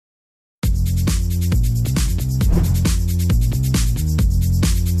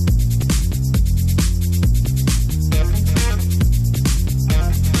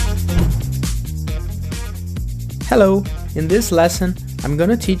Hello! In this lesson, I'm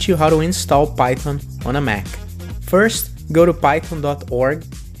gonna teach you how to install Python on a Mac. First, go to python.org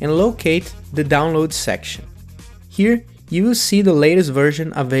and locate the download section. Here, you will see the latest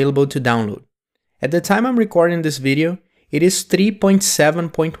version available to download. At the time I'm recording this video, it is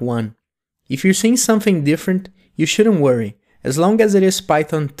 3.7.1. If you're seeing something different, you shouldn't worry. As long as it is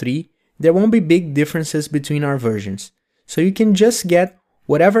Python 3, there won't be big differences between our versions. So you can just get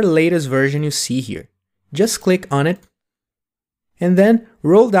whatever latest version you see here. Just click on it and then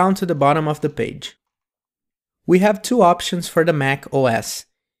roll down to the bottom of the page. We have two options for the Mac OS.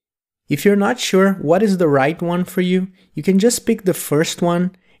 If you're not sure what is the right one for you, you can just pick the first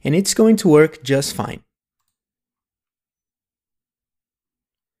one and it's going to work just fine.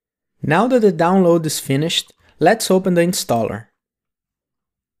 Now that the download is finished, let's open the installer.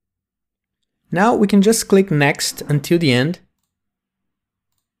 Now we can just click Next until the end.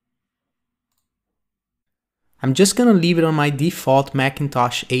 I'm just going to leave it on my default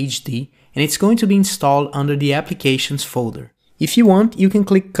Macintosh HD and it's going to be installed under the Applications folder. If you want, you can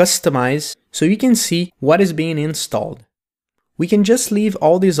click Customize so you can see what is being installed. We can just leave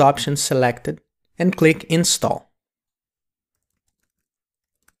all these options selected and click Install.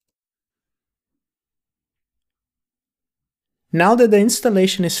 Now that the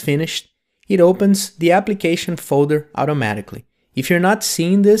installation is finished, it opens the Application folder automatically. If you're not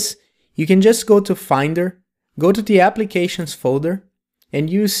seeing this, you can just go to Finder, go to the Applications folder, and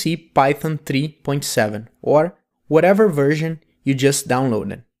you see Python 3.7 or whatever version you just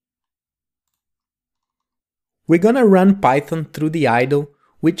downloaded. We're gonna run Python through the idle,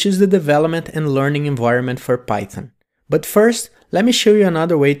 which is the development and learning environment for Python. But first, let me show you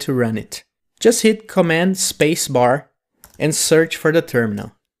another way to run it. Just hit Command Spacebar and search for the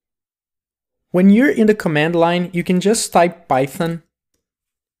terminal. When you're in the command line, you can just type Python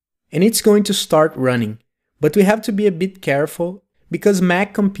and it's going to start running. But we have to be a bit careful because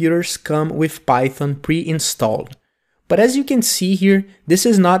Mac computers come with Python pre-installed. But as you can see here, this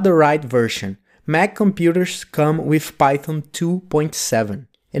is not the right version. Mac computers come with Python 2.7.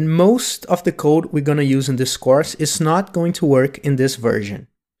 And most of the code we're gonna use in this course is not going to work in this version.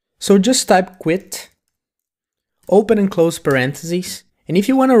 So just type quit, open and close parentheses, and if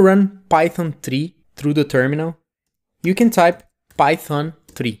you wanna run Python 3 through the terminal, you can type Python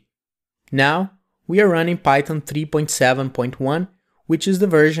 3. Now, we are running Python 3.7.1, which is the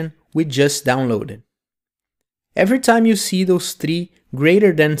version we just downloaded. Every time you see those three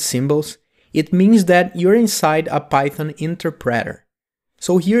greater than symbols, it means that you're inside a Python interpreter.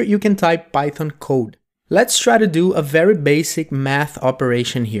 So here you can type Python code. Let's try to do a very basic math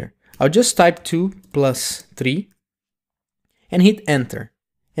operation here. I'll just type 2 plus 3 and hit enter.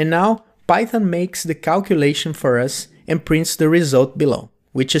 And now Python makes the calculation for us and prints the result below,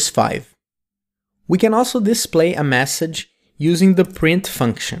 which is 5. We can also display a message using the print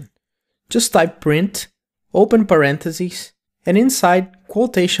function. Just type print, open parentheses, and inside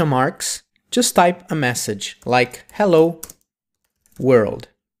quotation marks, just type a message like hello world.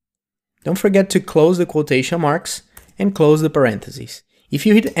 Don't forget to close the quotation marks and close the parentheses. If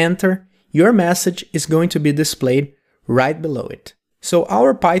you hit enter, your message is going to be displayed right below it. So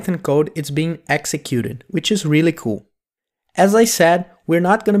our Python code is being executed, which is really cool. As I said, we're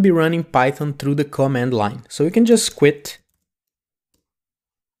not going to be running Python through the command line, so you can just quit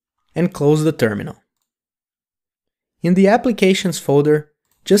and close the terminal. In the Applications folder,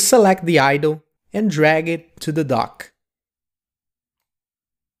 just select the idle and drag it to the dock.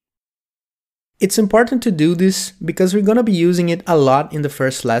 It's important to do this because we're going to be using it a lot in the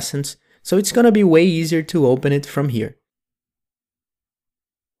first lessons, so it's going to be way easier to open it from here.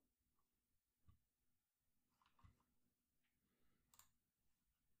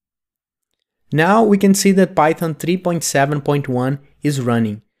 Now we can see that Python 3.7.1 is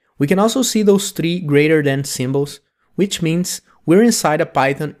running. We can also see those three greater than symbols, which means we're inside a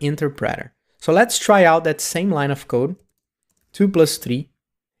Python interpreter. So let's try out that same line of code, 2 plus 3,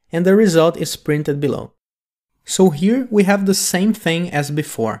 and the result is printed below. So here we have the same thing as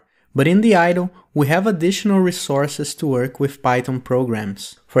before, but in the idle, we have additional resources to work with Python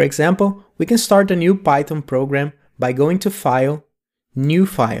programs. For example, we can start a new Python program by going to File, New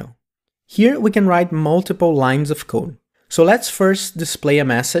File. Here we can write multiple lines of code. So let's first display a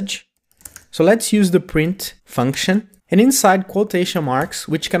message. So let's use the print function, and inside quotation marks,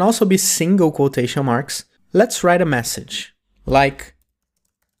 which can also be single quotation marks, let's write a message like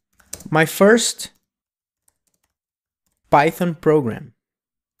my first Python program.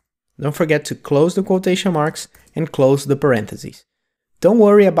 Don't forget to close the quotation marks and close the parentheses. Don't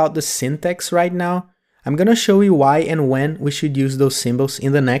worry about the syntax right now. I'm gonna show you why and when we should use those symbols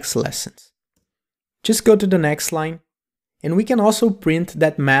in the next lessons. Just go to the next line, and we can also print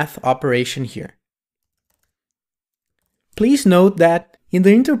that math operation here. Please note that in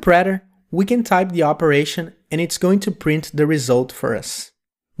the interpreter, we can type the operation and it's going to print the result for us.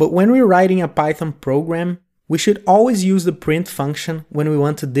 But when we're writing a Python program, we should always use the print function when we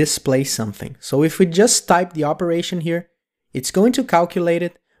want to display something. So if we just type the operation here, it's going to calculate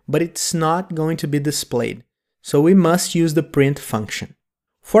it, but it's not going to be displayed. So we must use the print function.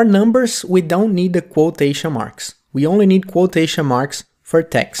 For numbers, we don't need the quotation marks. We only need quotation marks for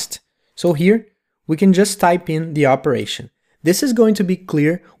text. So here, we can just type in the operation. This is going to be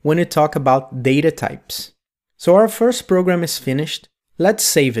clear when we talk about data types. So our first program is finished. Let's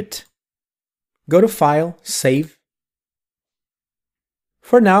save it. Go to File, Save.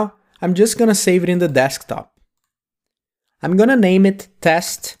 For now, I'm just going to save it in the desktop. I'm going to name it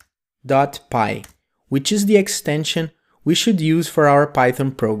test.py, which is the extension we should use for our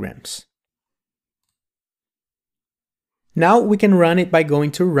Python programs. Now we can run it by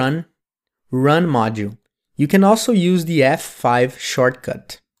going to Run Module. You can also use the F5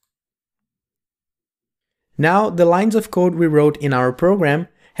 shortcut. Now the lines of code we wrote in our program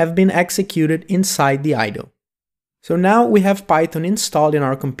have been executed inside the idle. So now we have Python installed in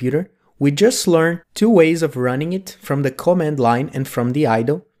our computer. We just learned two ways of running it from the command line and from the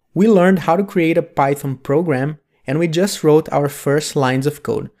idle. We learned how to create a Python program, and we just wrote our first lines of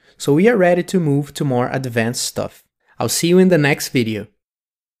code. So we are ready to move to more advanced stuff. I'll see you in the next video.